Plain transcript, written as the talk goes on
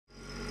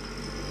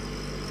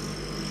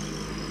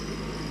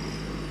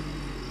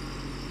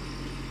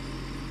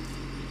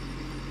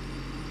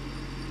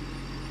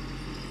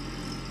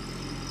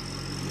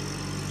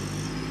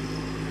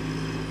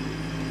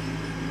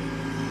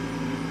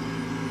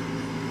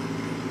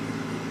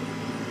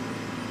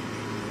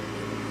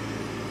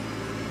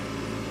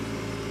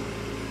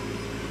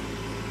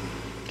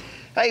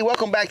Hey,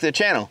 welcome back to the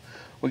channel.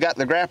 We got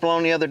the grapple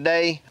on the other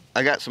day.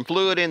 I got some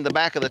fluid in the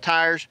back of the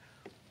tires.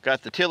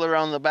 Got the tiller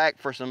on the back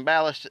for some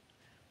ballast.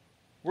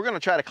 We're gonna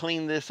try to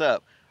clean this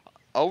up.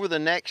 Over the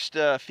next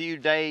few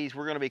days,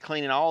 we're gonna be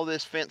cleaning all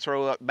this fence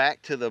row up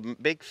back to the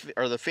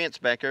the fence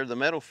back there, the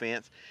metal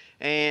fence.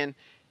 And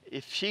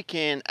if she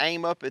can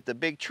aim up at the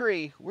big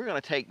tree, we're gonna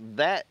take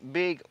that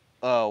big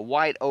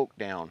white oak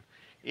down.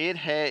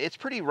 It's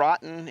pretty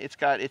rotten. It's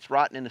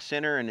rotten in the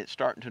center and it's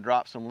starting to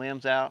drop some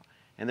limbs out.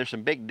 And there's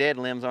some big dead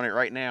limbs on it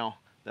right now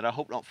that I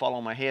hope don't fall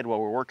on my head while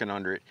we're working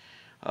under it.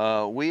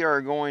 We are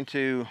going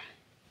to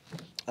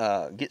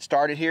get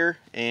started here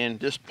and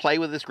just play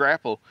with this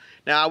grapple.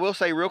 Now I will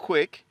say real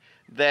quick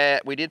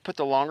that we did put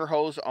the longer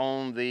hose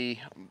on the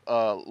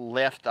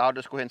left, I'll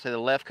just go ahead and say the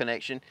left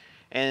connection,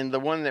 and the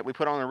one that we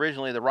put on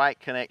originally, the right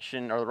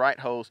connection or the right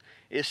hose,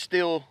 is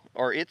still,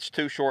 or it's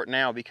too short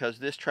now because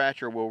this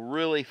tractor will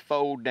really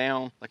fold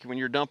down. Like when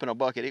you're dumping a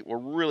bucket, it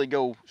will really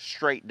go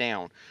straight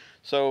down.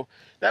 So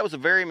that was a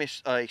very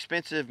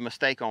expensive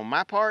mistake on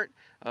my part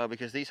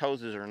because these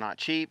hoses are not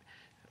cheap.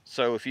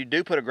 So if you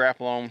do put a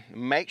grapple on,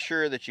 make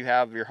sure that you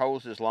have your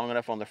hoses long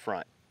enough on the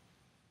front.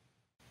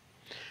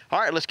 All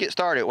right, let's get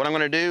started. What I'm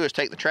going to do is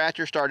take the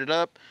tractor, start it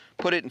up,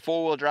 put it in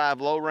four-wheel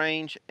drive low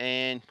range,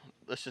 and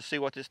let's just see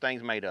what this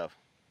thing's made of.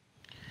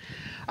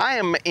 I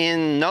am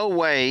in no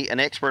way an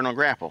expert on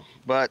grapple,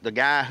 but the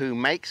guy who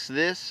makes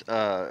this,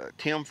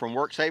 Tim from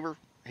Worksaver,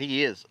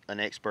 he is an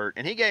expert,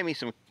 and he gave me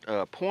some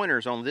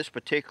pointers on this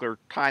particular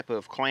type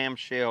of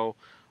clamshell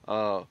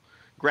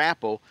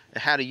grapple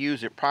and how to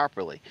use it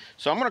properly.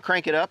 So I'm going to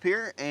crank it up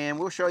here and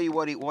we'll show you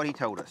what he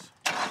told us.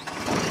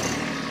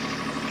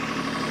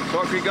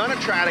 So if you're going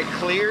to try to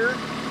clear,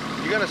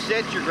 you're going to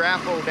set your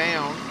grapple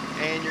down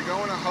and you're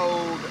going to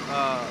hold,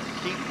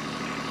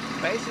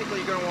 basically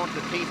you're going to want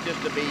the teeth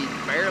just to be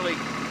barely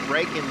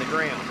raking the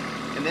ground.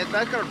 And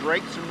that's going to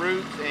break some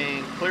roots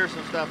and clear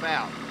some stuff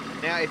out.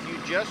 Now if you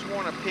just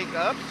want to pick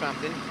up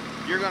something,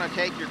 you're going to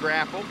take your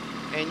grapple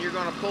and you're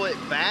going to pull it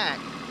back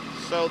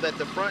so that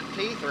the front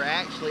teeth are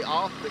actually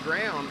off the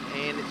ground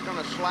and it's going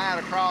to slide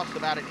across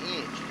about an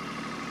inch.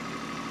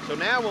 So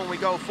now when we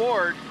go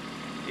forward,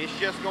 it's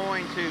just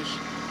going to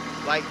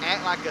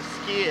act like a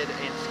skid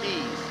and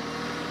skis.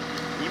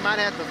 You might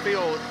have to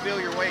feel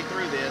your way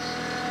through this.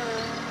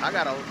 I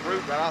got a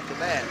root right off the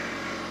bat.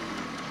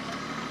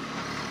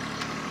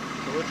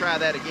 So we'll try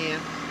that again.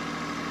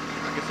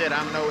 Like I said,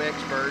 I'm no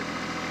expert.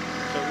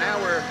 So now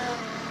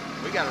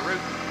we got a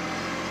root.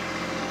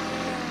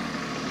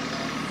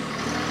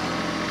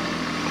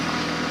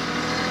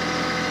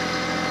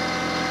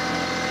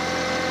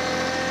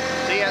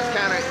 See,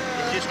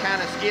 it's just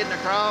kind of skidding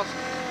across.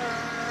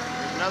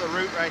 There's another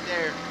root right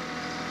there.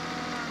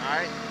 All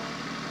right.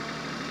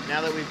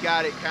 Now that we've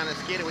got it kind of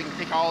skidded, we can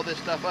pick all this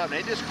stuff up and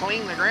it just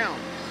cleaned the ground.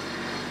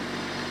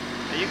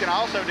 Now you can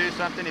also do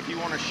something if you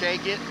want to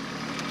shake it,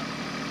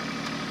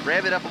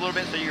 rev it up a little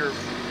bit so your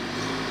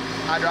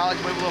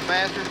hydraulics move a little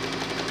faster.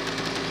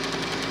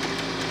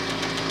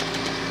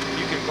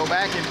 You can go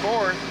back and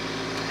forth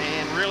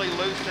and really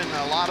loosen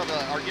a lot of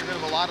or get rid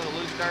of a lot of the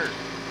loose dirt.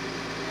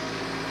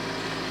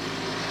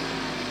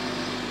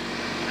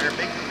 There's a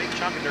big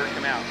chunk of dirt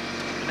come out.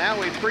 So now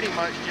we've pretty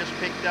much just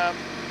picked up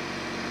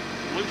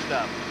loose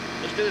stuff.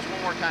 Let's do this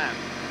one more time.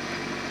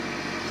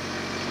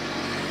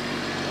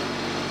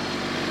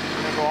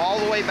 I'm gonna go all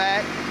the way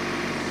back.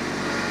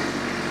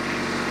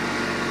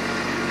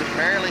 Just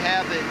barely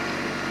have it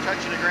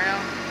touching the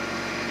ground.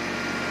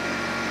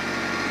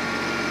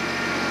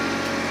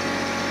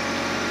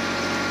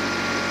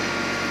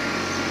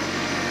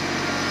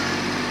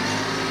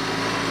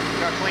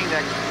 Look how clean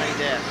that made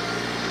that.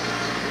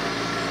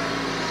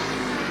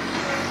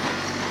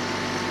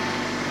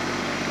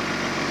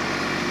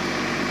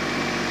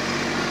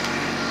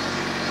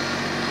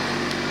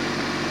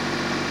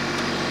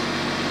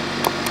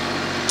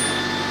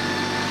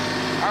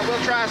 All right,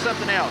 we'll try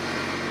something else.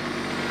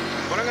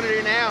 What I'm going to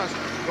do now is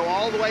go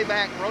all the way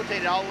back,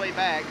 rotate it all the way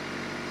back,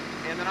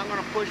 and then I'm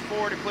going to push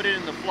forward and put it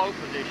in the float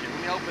position.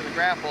 Let me open the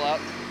grapple up.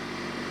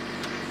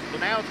 So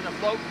now it's in the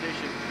float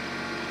position.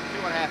 See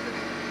what happens.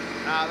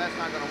 Nah, that's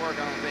not going to work,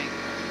 I don't think.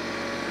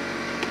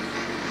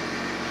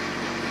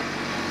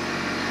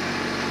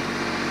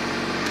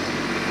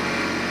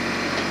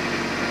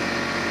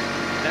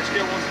 That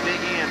still wants to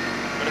dig in.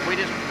 But if we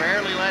just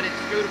barely let it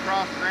scoot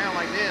across the ground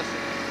like this,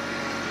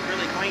 it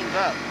really cleans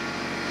up.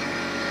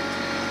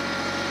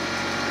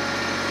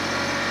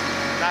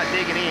 Not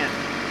digging in.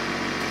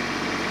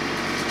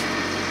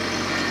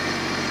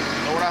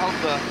 Lord, I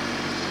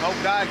hope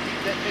God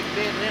keeps that big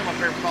dead limb up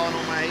there falling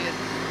on my head.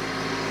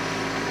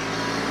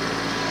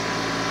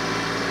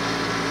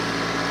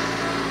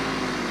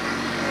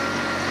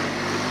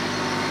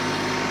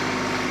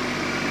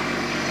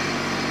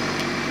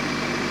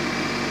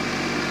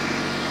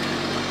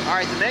 All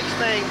right, the next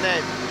thing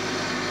that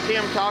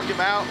Tim talked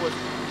about was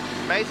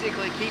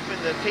basically keeping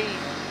the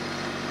teeth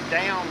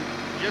down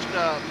just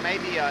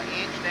maybe an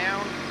inch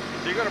down.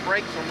 So you're going to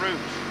break some roots.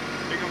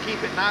 You're going to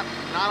keep it not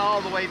all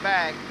the way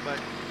back, but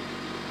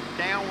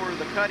down where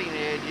the cutting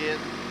edge is,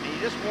 and you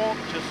just want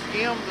to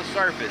skim the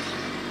surface.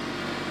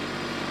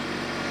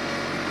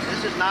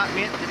 This is not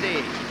meant to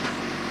dig.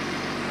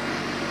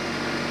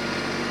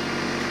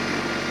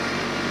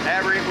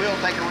 However, it will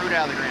take a root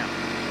out of the ground.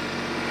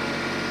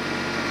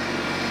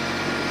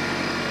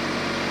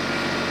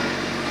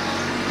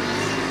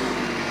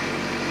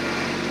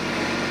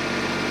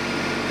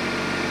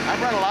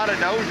 I've run a lot of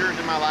dozers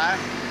in my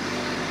life.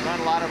 Run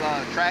a lot of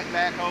track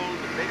backhoes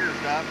and bigger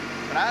stuff,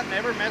 but I've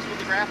never messed with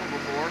the grapple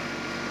before.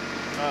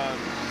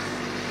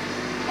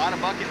 A lot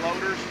of bucket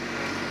loaders.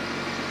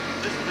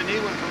 This is a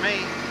new one for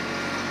me.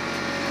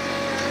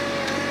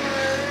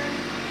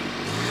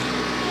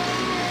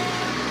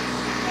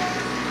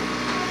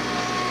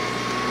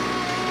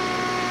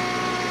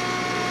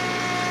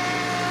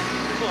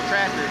 This little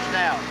tractor is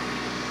stout.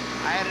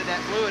 I added that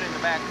fluid in the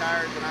back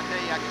tires, and I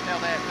tell you, I can tell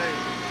that too.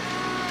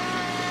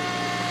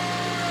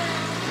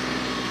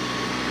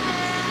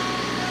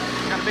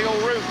 Got a big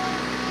old root. Look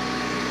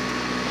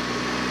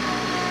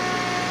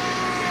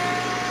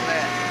at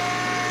that.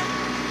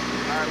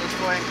 All right, let's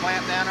go ahead and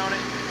clamp down on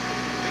it.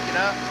 Pick it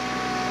up.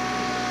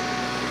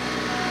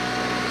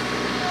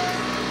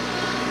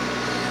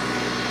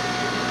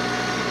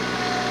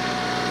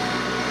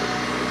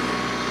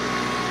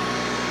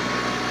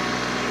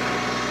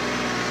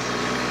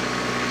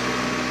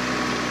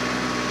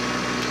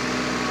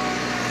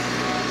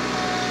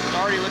 It's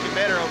already looking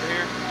better over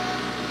here.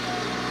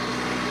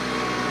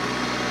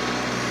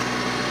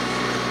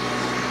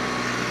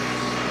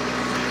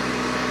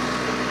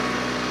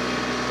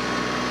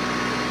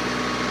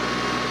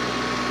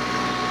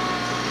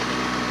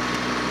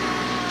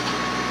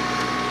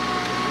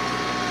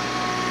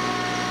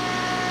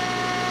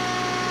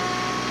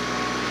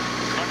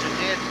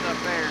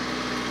 There.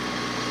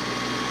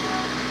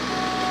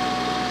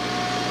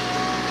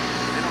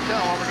 They don't tell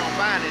them what we're going to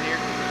find in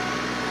here.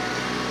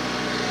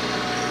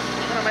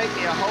 I'm going to make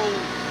me a hole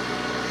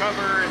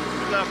cover and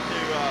stuff to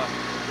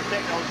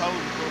protect those hoses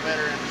a little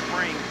better in the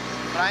spring.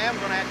 But I am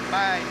going to have to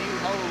buy a new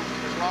hose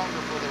that's longer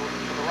for the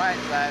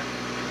right side.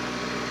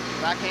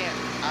 But I can't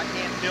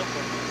tilt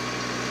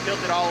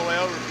it all the way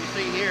over. If you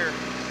see here,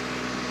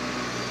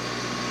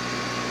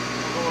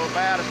 it'll go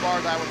about as far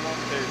as I would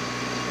want to.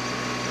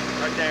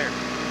 Right there.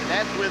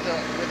 That's with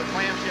the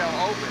clamshell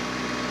open.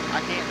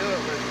 I can't do it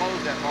with it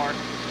closed that far.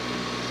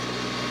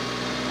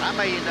 I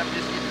may end up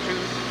just getting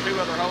two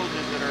other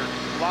hoses that are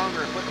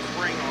longer and putting a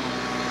spring on them.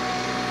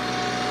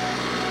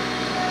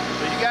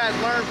 So you guys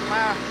learn from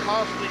my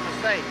costly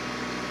mistake.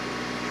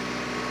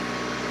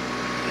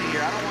 See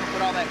here, I don't want to put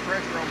all that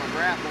pressure on my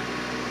grapple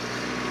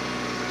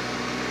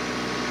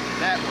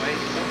that way.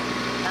 So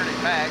turn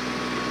it back,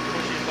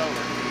 push this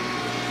over.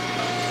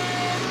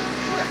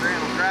 That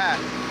ground's dry.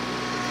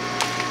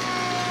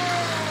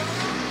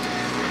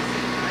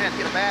 I have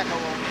to get a backhoe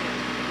on this.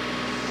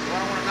 So I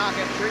don't want to knock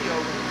that tree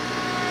over.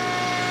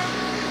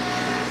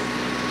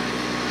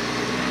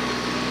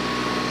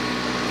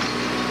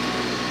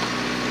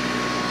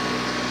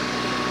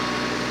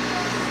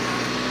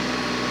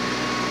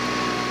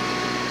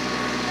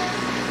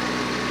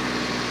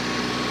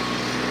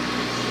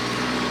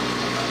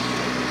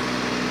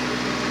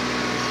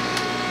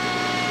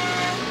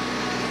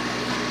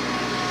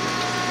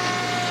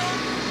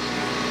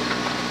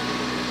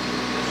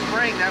 The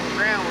spring, that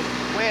ground was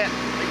wet.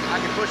 I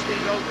can push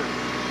these over.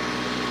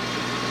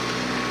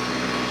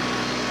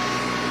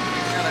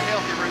 Got a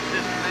healthy root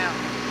system now.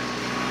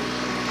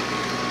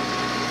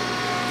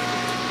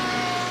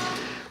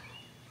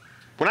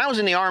 When I was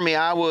in the Army,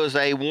 I was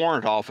a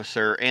warrant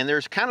officer, and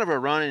there's kind of a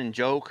running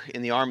joke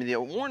in the Army. The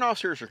warrant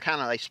officers are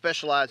they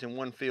specialize in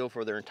one field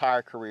for their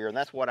entire career, and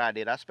that's what I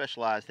did. I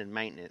specialized in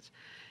maintenance.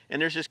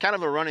 And there's just kind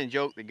of a running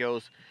joke that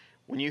goes,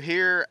 when you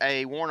hear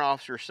a warrant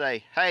officer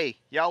say, "Hey,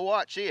 y'all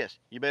watch this,"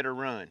 you better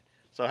run.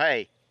 So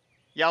hey,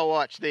 y'all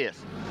watch this.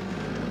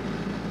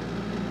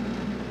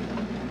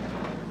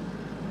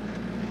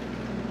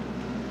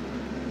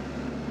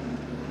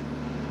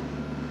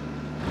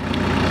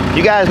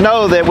 You guys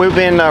know that we're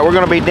going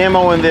to be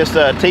demoing this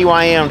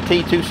TYM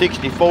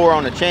T264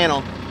 on the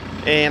channel,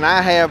 and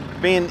I have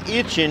been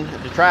itching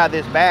to try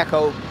this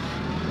backhoe.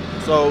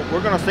 So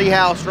we're going to see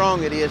how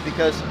strong it is,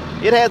 because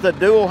it has a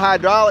dual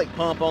hydraulic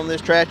pump on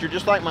this tractor,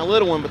 just like my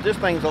little one, but this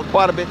thing's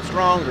quite a bit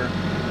stronger.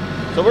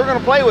 So we're going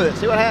to play with it,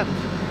 see what happens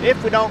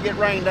if we don't get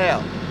rained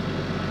out.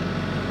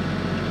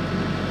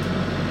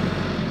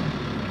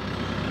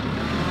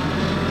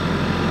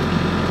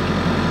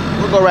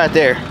 We'll go right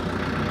there.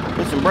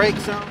 Put some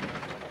brakes on.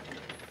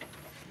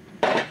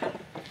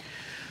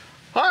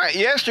 All right,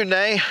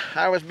 yesterday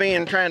I was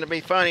trying to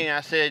be funny, and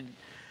I said,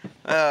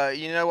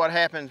 you know what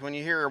happens when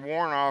you hear a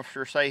warrant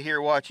officer say,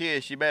 "Here, watch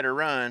this, you better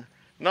run."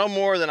 No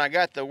more than I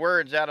got the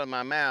words out of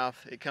my mouth,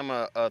 it come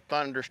a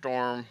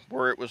thunderstorm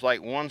where it was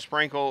like one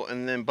sprinkle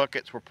and then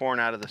buckets were pouring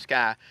out of the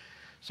sky.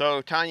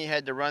 So Tanya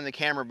had to run the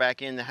camera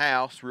back in the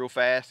house real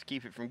fast to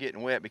keep it from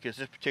getting wet, because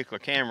this particular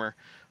camera,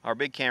 our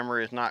big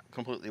camera, is not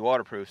completely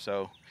waterproof.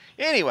 So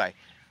anyway,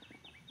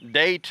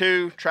 day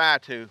 2, try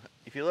to.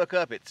 If you look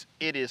up, it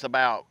is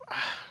about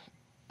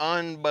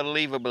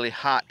unbelievably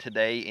hot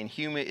today and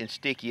humid and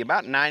sticky,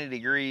 about 90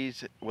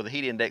 degrees with a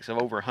heat index of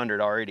over 100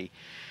 already.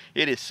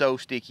 It is so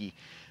sticky.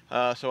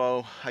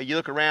 So you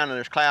look around and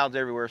there's clouds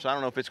everywhere, so I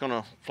don't know if it's going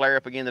to flare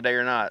up again today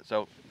or not.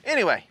 So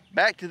anyway,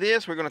 back to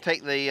this. We're going to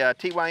take the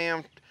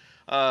TYM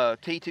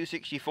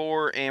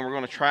T264 and we're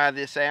going to try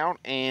this out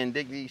and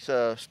dig these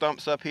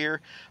stumps up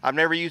here. I've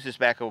never used this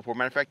backhoe before.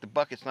 Matter of fact, the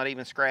bucket's not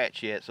even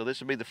scratched yet, so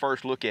this will be the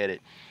first look at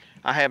it.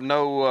 I have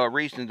no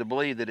reason to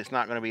believe that it's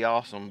not going to be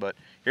awesome, but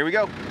here we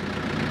go. All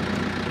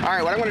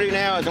right, what I'm going to do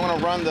now is I'm going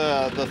to run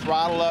the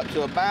throttle up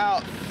to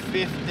about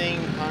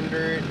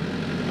 1500,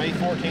 maybe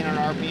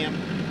 1400 RPM.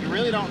 You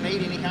really don't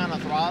need any kind of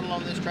throttle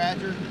on this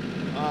tractor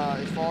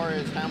as far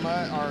as how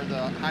much, or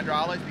the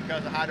hydraulics,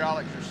 because the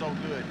hydraulics are so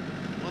good.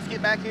 Let's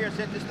get back here and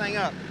set this thing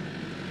up.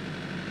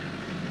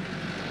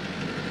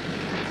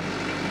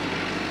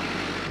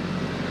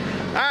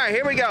 All right,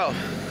 here we go.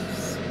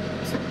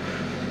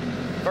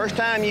 First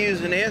time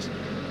using this.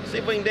 See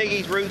if we can dig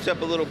these roots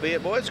up a little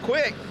bit. Boy, it's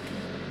quick.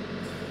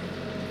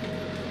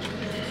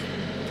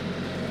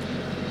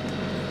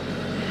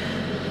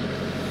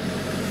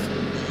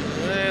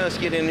 Well, let's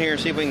get in here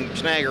and see if we can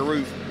snag a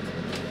root.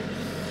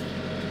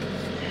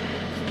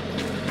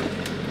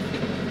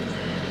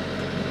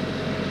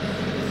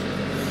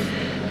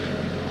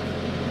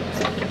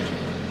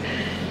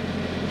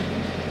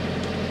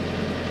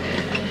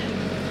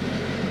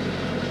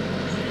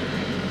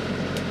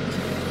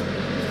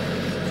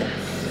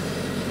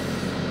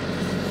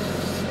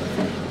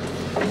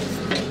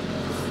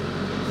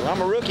 I'm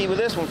a rookie with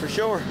this one for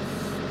sure.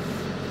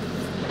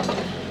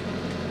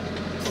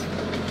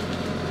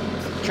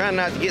 Trying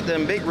not to get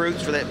them big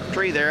roots for that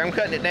tree there. I'm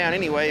cutting it down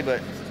anyway,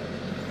 but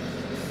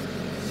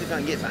see if I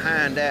can get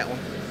behind that one.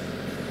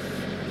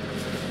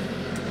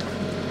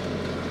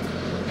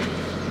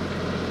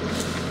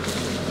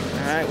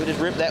 All right, we just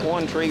ripped that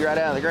one tree right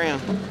out of the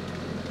ground.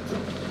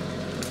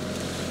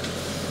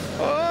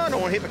 Oh, I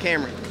don't want to hit my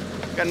camera.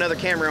 Got another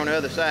camera on the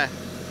other side.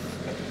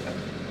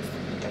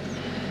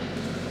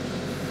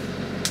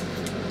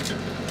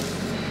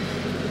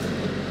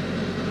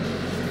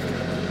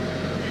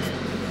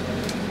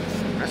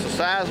 That's a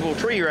sizable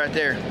tree right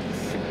there.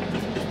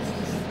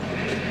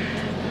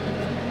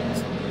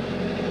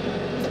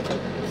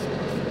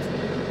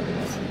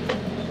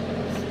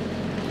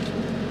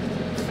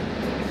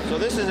 So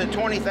this is at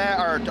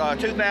 20,000 or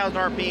 2,000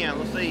 RPM.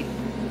 Let's see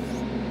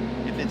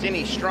if it's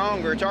any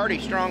stronger. It's already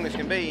strong as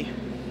can be.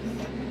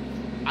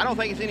 I don't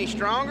think it's any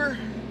stronger.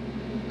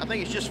 I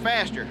think it's just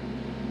faster.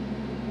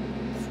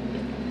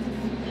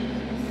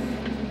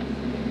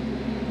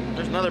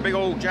 There's another big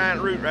old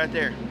giant root right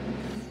there.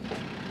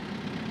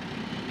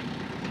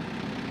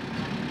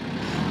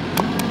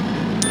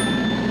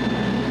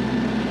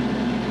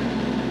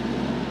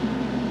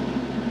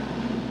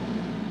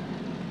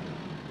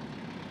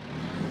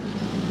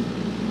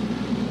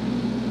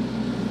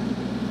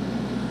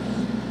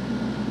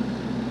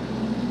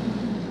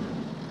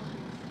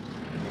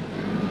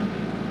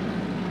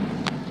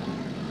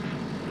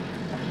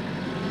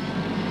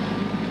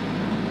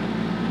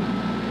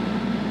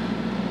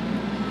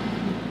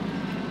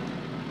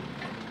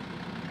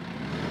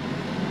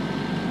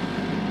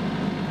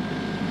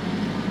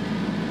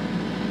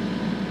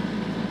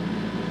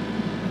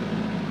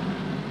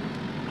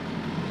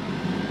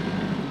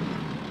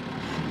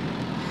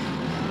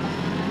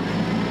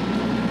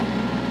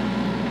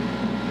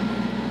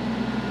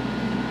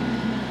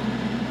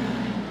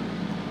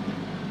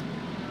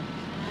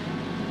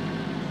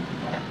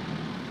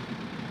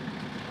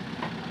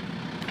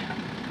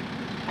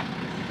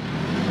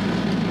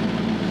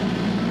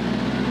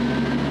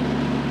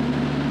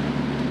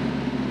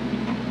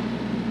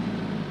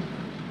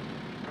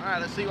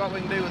 Let's see what we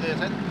can do with this.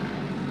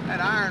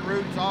 That iron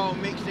root's all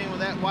mixed in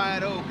with that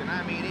white oak, and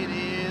I mean, it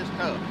is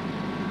tough.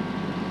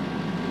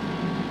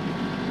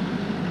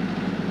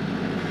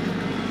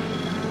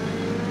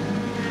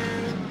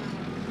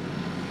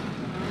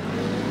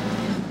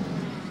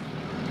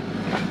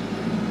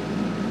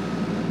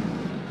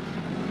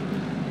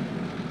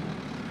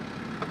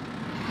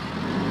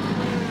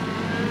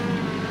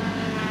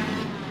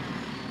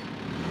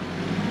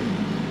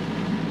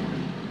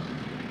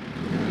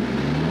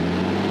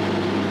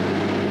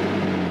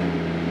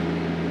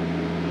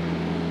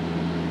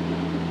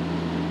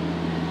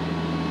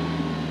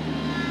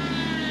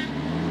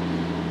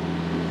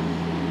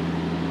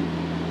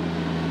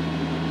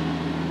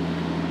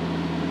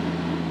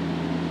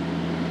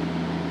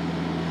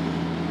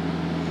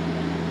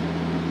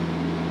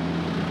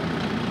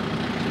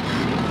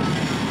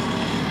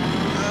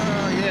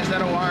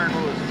 That old iron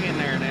was in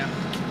there now.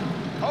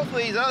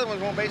 Hopefully these other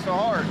ones won't be so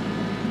hard.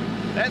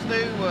 That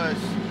dude was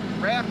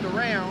wrapped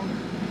around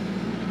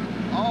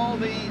all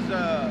these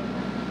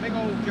big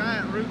old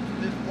giant roots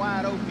of this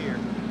white oak here.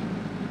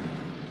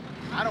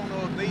 I don't know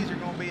if these are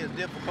going to be as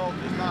difficult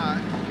as not.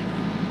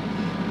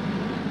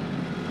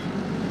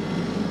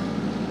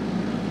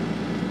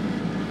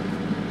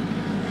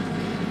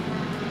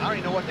 I don't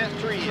even know what that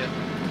tree is.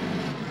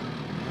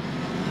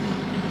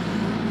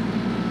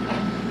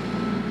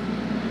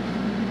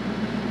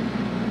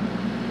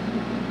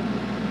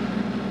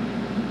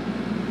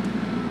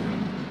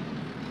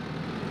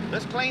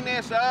 clean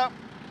this up,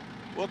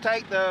 we'll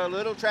take the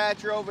little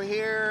tractor over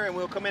here and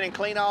we'll come in and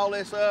clean all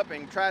this up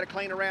and try to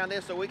clean around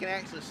this so we can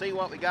actually see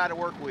what we got to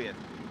work with.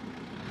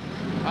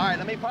 All right,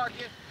 let me park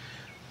it.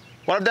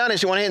 What I've done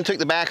is I went ahead and took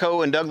the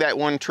backhoe and dug that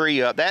one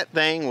tree up. That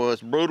thing was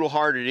brutal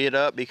hard to dig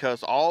up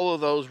because all of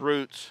those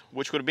roots,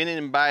 which would have been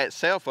in by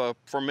itself a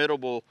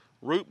formidable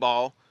root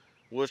ball,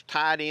 was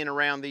tied in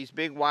around these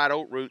big white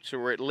oak roots that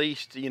were at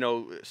least, you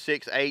know,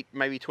 6, 8,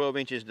 maybe 12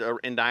 inches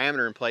in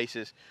diameter in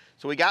places.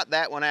 So we got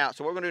that one out.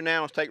 So what we're gonna do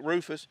now is take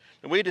Rufus,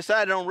 and we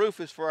decided on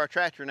Rufus for our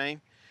tractor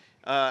name.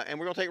 And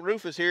we're gonna take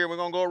Rufus here and we're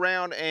gonna go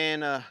around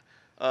and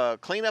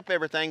clean up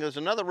everything. There's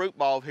another root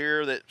ball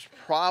here that's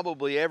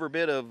probably every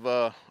bit of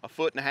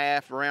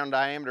 1.5 foot around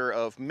diameter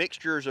of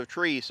mixtures of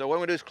trees. So what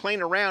we're gonna do is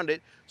clean around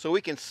it so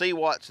we can see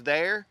what's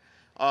there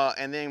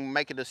and then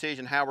make a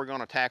decision how we're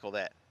gonna tackle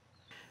that.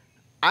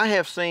 I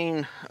have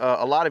seen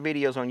a lot of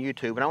videos on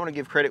YouTube, and I want to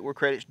give credit where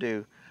credit's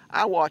due.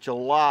 I watch a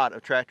lot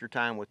of Tractor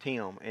Time with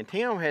Tim, and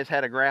Tim has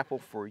had a grapple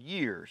for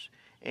years,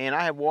 and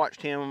I have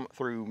watched him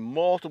through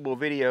multiple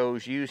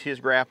videos use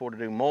his grapple to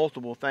do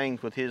multiple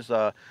things with his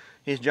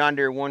John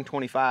Deere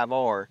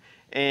 125R.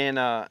 And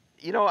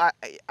you know, I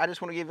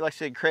just want to give you, like I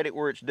said, credit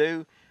where it's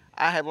due.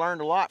 I have learned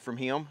a lot from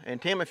him,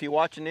 and Tim, if you're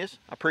watching this,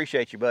 I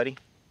appreciate you, buddy.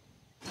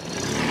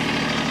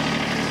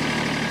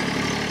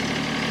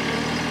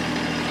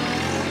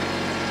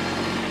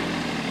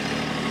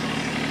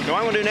 So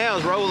what I'm going to do now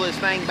is roll this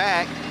thing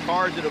back as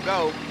far as it'll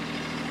go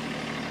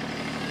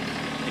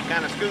and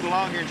kind of scoot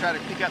along here and try to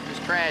pick up this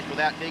trash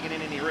without digging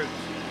in any roots.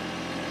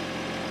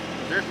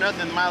 There's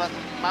nothing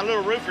my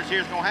little roofers here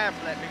is going to have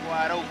for that big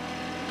white oak.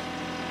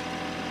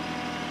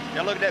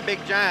 Now look at that big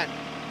giant.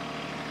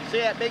 See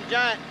that big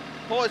giant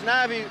poison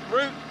ivy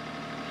root?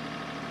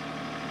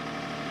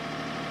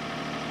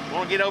 I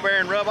want to get over there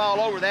and rub all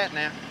over that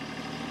now.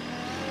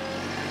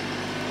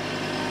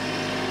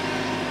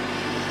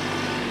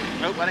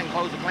 Nope, I didn't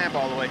close the clamp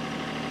all the way.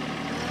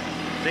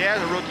 See, that's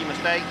a rookie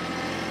mistake.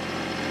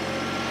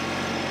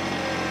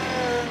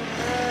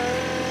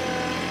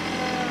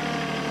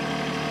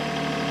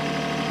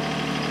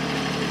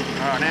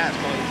 All right, now it's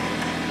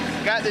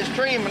closed. Got this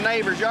tree in my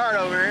neighbor's yard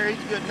over there.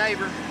 He's a good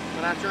neighbor,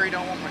 but I'm sure he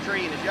don't want my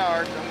tree in his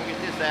yard, so I'm gonna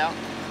get this out.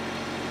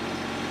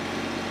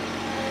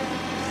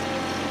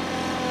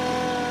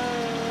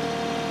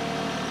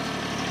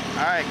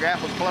 All right,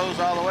 grapple's closed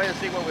all the way. Let's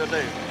see what we'll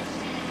do.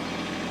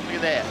 Look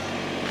at that.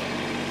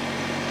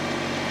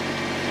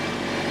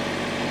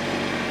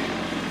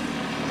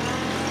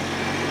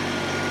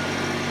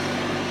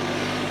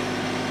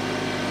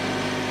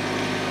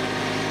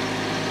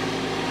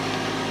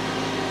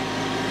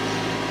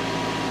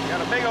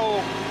 Got a big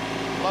old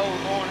load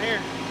going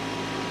here.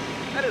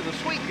 That is a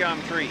sweet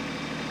gum tree.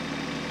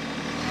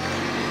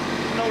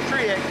 No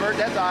tree expert,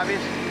 that's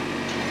obvious.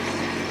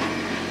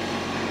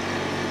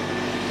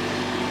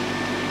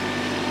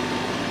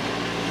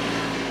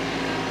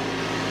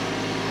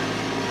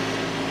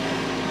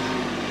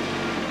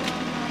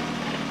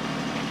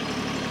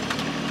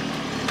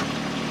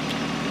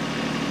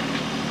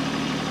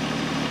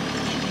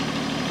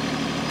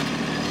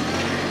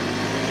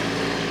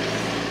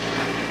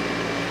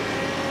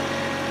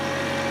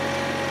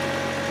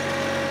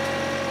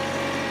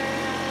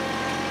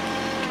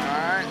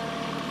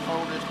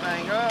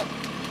 Up.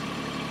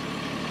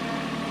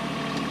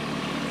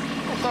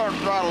 We'll start to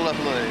throttle up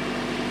a little.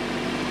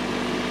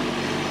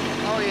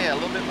 Oh yeah, a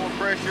little bit more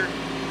pressure.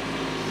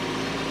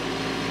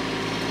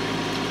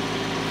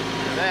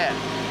 Look at that.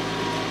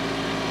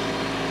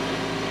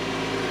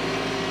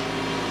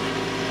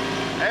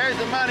 There's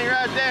the money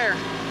right there.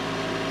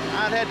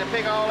 I'd had to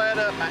pick all that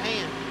up by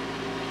hand.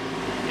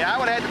 Yeah, I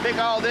would have had to pick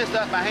all this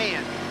up by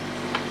hand.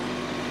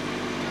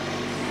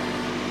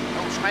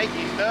 No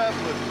snaky stuff,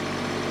 but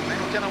ain't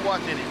no telling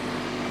what's in it.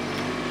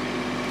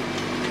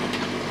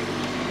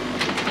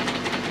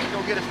 Let's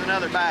go get us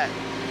another bite.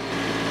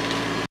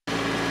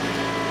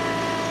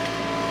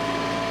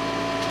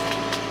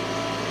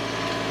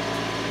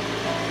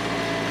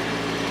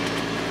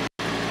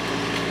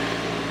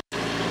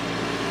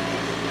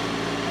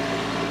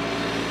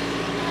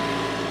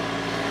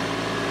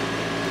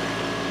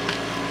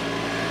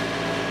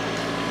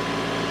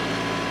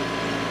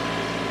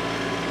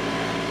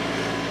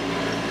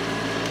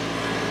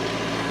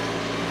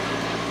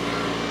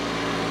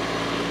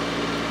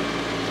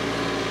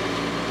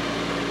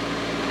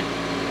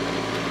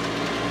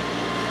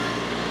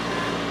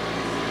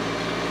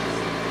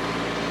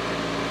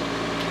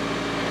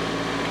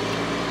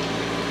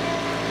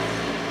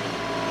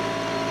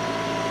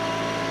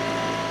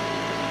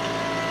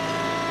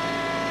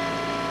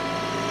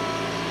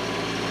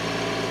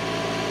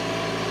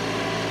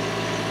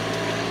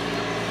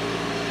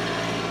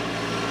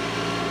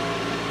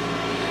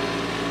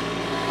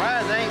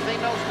 I ain't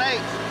seen no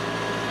snakes.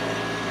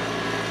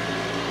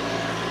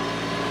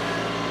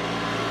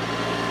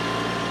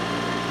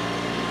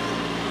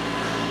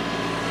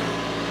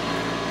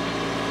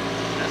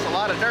 That's a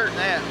lot of dirt in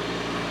that.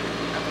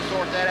 Have to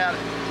sort that out at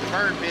the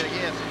burn pit, I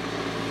guess.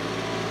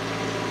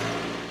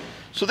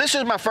 So this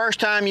is my first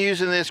time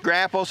using this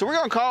grapple, so we're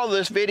gonna call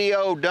this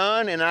video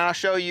done, and I'll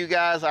show you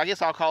guys, I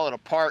guess I'll call it a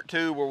part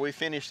 2 where we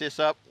finish this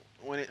up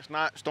when it's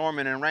not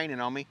storming and raining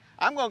on me.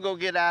 I'm gonna go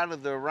get out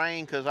of the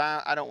rain because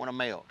I don't want to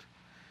melt.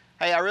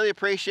 Hey, I really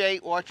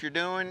appreciate what you're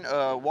doing,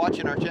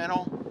 watching our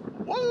channel.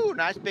 Woo,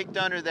 nice big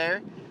thunder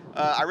there.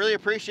 I really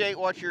appreciate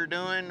what you're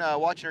doing,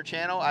 watching our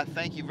channel. I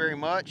thank you very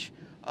much.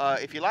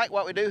 If you like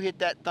what we do, hit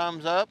that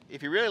thumbs up.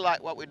 If you really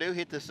like what we do,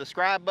 hit the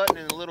subscribe button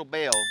and the little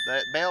bell.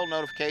 That bell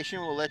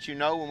notification will let you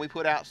know when we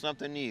put out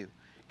something new.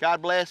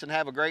 God bless and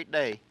have a great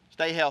day.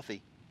 Stay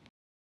healthy.